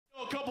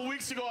couple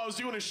weeks ago, I was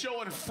doing a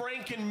show in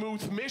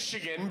Frankenmuth,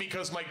 Michigan,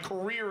 because my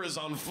career is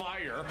on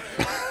fire.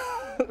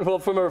 Well,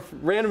 from a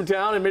random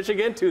town in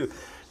Michigan to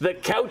the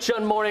couch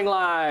on Morning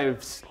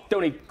Live,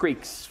 Stony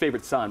Creek's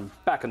favorite son,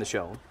 back on the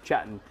show,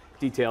 chatting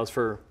details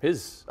for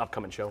his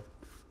upcoming show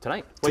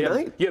tonight. Well,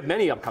 Tonight? You have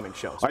many upcoming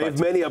shows. I have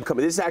many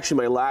upcoming. This is actually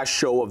my last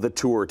show of the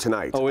tour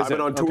tonight. Oh, is I've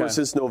been it? on tour Okay.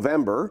 since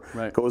November.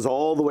 Right. Goes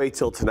all the way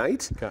till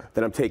tonight. Okay.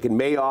 Then I'm taking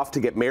May off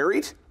to get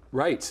married.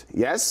 Right.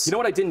 Yes. You know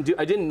what I didn't do?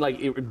 I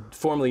didn't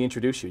formally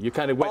introduce you. You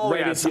kind of went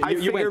right yes. into. I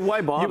figured,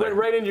 why bother? You went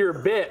right into your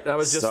bit. I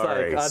was just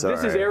Sorry, this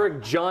is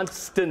Eric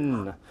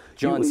Johnston.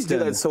 You did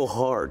that so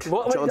hard.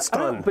 Well,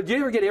 Johnston. But do you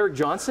ever get Eric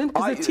Johnson?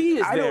 Because the T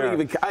is there. I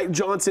don't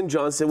even.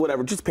 Johnson,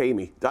 whatever. Just pay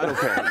me. I don't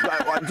care.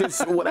 I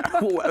just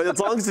whatever. As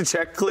long as the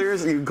check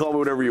clears, you can call me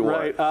whatever you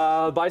want.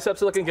 Right.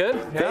 Biceps are looking good.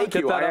 Yeah, Thank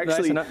you. I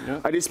actually,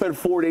 I just spent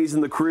 4 days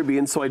in the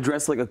Caribbean, so I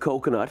dressed like a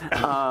coconut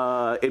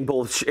in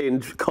both in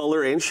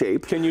color and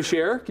shape. Can you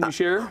share? Can you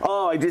share?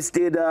 Oh, I just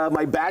did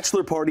my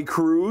bachelor party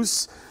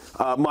cruise.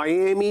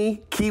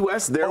 Miami, Key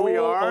West, there we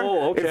are.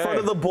 Oh, okay. In front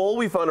of the Bull,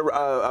 we found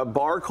a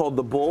bar called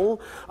the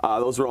Bull.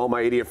 Those are all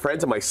my idiot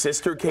friends, and my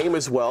sister came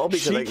as well.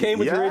 Because she came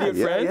with your idiot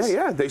friends?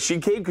 Yeah. She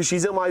came because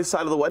she's on my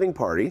side of the wedding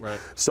party. Right.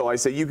 So I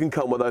said, you can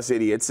come with us,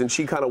 idiots. And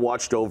she kind of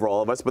watched over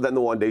all of us. But then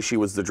the one day she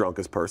was the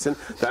drunkest person.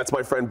 That's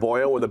my friend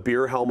Boyo with a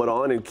beer helmet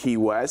on in Key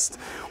West.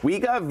 We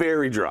got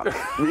very drunk.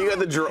 We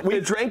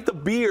drank the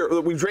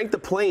beer. We drank the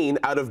plane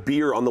out of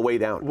beer on the way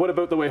down. What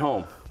about the way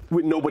home?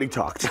 Nobody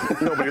talked.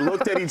 Nobody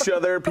looked at each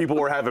other. People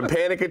were having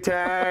panic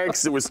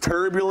attacks. There was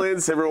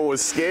turbulence. Everyone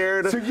was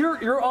scared. So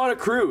you're on a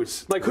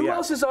cruise. Like, who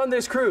else is on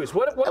this cruise?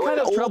 What kind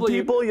of trouble? Old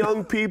people,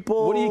 young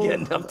people. What are you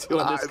getting up to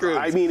on this cruise?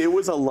 I mean, it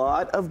was a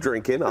lot of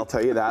drinking, I'll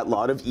tell you that. A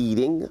lot of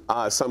eating.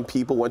 Some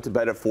people went to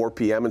bed at 4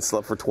 p.m. and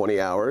slept for 20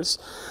 hours.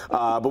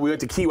 But we went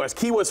to Key West.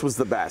 Key West was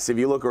the best. If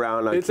you look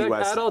around on It's Key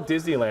like West. adult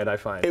Disneyland, I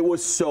find. It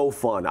was so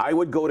fun. I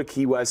would go to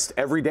Key West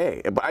every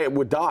day. I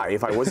would die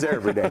if I was there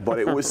every day, but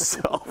it was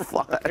so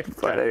fun.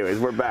 But anyways,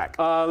 we're back.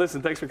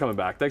 Listen, thanks for coming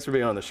back. Thanks for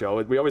being on the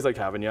show. We always like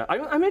having you.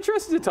 I'm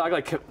interested to talk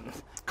like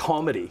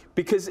comedy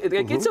because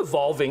it's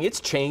evolving, it's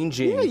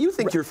changing. Yeah, you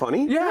think you're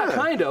funny? Yeah,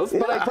 kind of.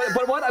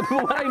 But what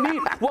I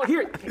mean, well,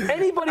 here,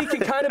 anybody can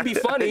kind of be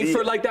funny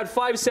for like that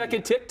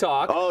 5-second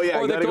TikTok. Oh yeah,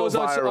 or that goes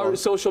on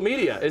social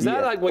media. Is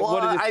that like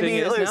what the thing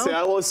is listen,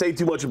 now? I won't say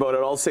too much about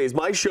it. All I'll say is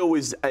my show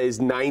is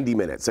 90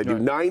 minutes. I do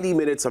 90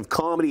 minutes of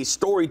comedy,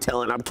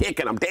 storytelling. I'm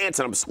kicking, I'm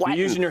dancing, I'm sweating.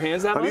 You using your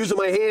hands that much? I'm using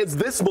my hands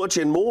this much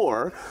and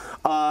more.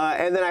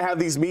 And then I have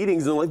these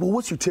meetings, and they're like, well,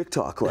 what's your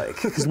TikTok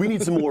like? Because we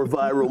need some more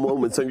viral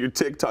moments on your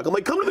TikTok. I'm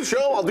like, come to the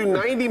show. I'll do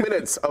 90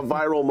 minutes of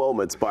viral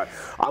moments. But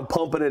I'm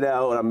pumping it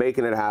out, and I'm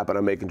making it happen.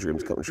 I'm making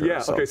dreams come true.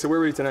 Yeah, okay, so where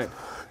are we tonight?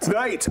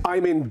 Tonight,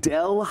 I'm in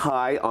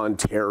Delhi,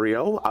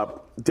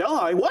 Ontario.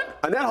 Delhi, what?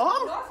 Annette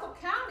Hom?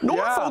 Norfolk County.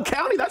 Norfolk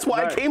County, that's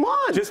why I came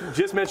on.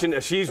 Just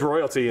mentioned she's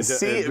royalty in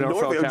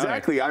Norfolk County.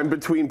 Exactly. I'm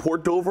between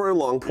Port Dover and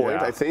Long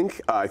Point, I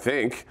think.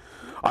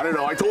 I don't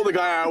know. I told the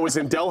guy I was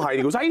in Delhi, and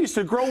he goes, I used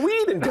to grow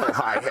weed in Delhi.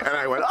 And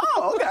I went,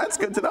 oh, okay, that's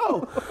good to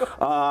know.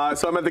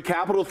 So I'm at the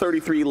Capital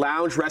 33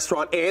 Lounge,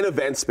 Restaurant, and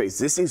Event Space.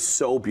 This is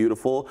so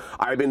beautiful.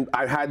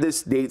 I've had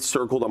this date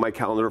circled on my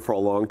calendar for a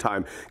long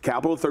time.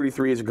 Capital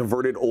 33 is a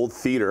converted old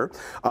theater.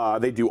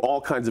 They do all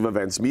kinds of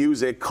events,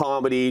 music,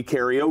 comedy,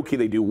 karaoke.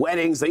 They do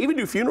weddings. They even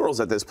do funerals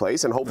at this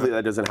place, and hopefully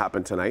that doesn't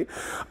happen tonight.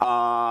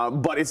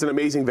 But it's an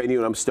amazing venue,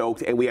 and I'm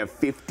stoked. And we have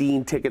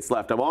 15 tickets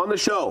left. I'm on the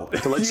show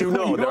to let you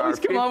know. You always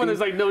come on when there's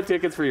like no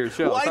tickets for your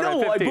show. Well, I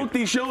know. I booked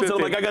these shows, and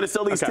I'm like, I got to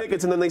sell these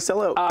tickets, and then they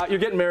sell out. You're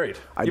getting married.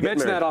 You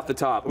mentioned that off the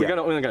top. We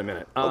only got a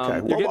minute.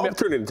 Okay. Well, I'll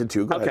turn it into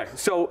 2. Go ahead.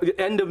 So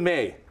end of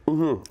May.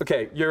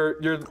 Okay, your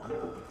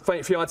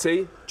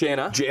fiance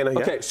Jana. Jana, yeah.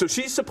 Okay, so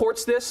she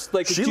supports this.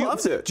 Like she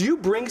loves it. Do you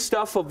bring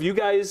stuff of you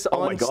guys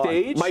on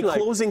stage? My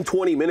closing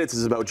 20 minutes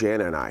is about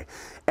Jana and I.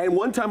 And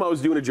one time I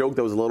was doing a joke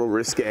that was a little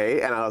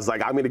risque, and I was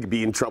like, I'm going to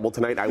be in trouble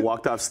tonight. I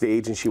walked off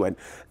stage, and she went,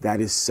 that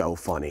is so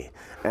funny.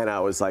 And I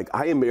was like,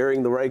 I am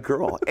marrying the right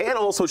girl. And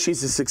also,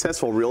 she's a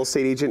successful real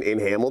estate agent in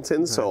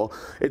Hamilton, so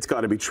it's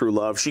got to be true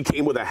love. She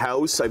came with a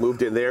house. I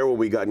moved in there when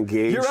we got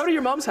engaged. You're out of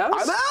your mom's house?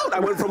 I'm out. I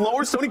went from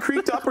Lower Stony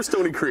Creek to Upper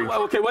Stony Creek.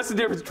 Well, okay, what's the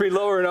difference between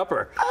lower and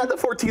upper? The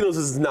Fortinos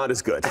is not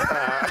as good.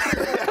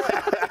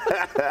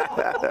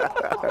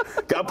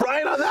 Got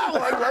Brian on that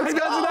one.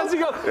 Let's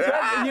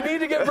go. You need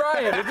to get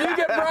Brian. If you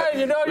get Brian,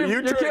 you know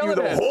you're killing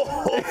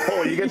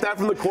it. You get that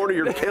from the corner,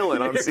 you're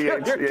killing on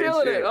CHGH. You're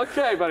killing it.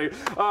 Okay, buddy.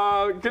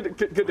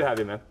 Good to have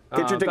you, man.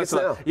 Get your tickets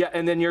now. Yeah,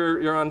 and then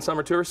you're on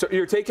summer tour. So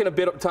you're taking a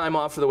bit of time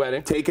off for the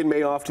wedding. Taking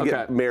May off to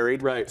get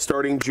married. Right.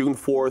 Starting June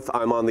 4th,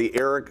 I'm on the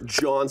Eric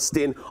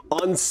Johnston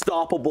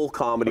Unstoppable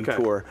Comedy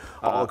Tour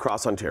all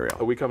across Ontario.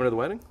 Are we coming to the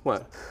wedding?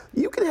 What?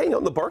 You can hang out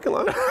in the parking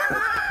lot.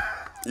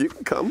 You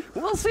can come.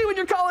 We'll see when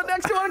you're calling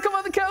next. You want to come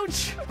on the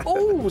couch?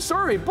 Oh,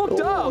 sorry,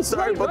 booked up.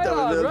 Sorry, right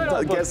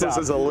I guess this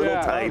is a little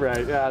tight. All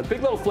right,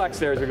 big little flex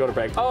there as we go to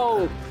break.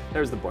 Oh,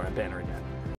 there's the banner again.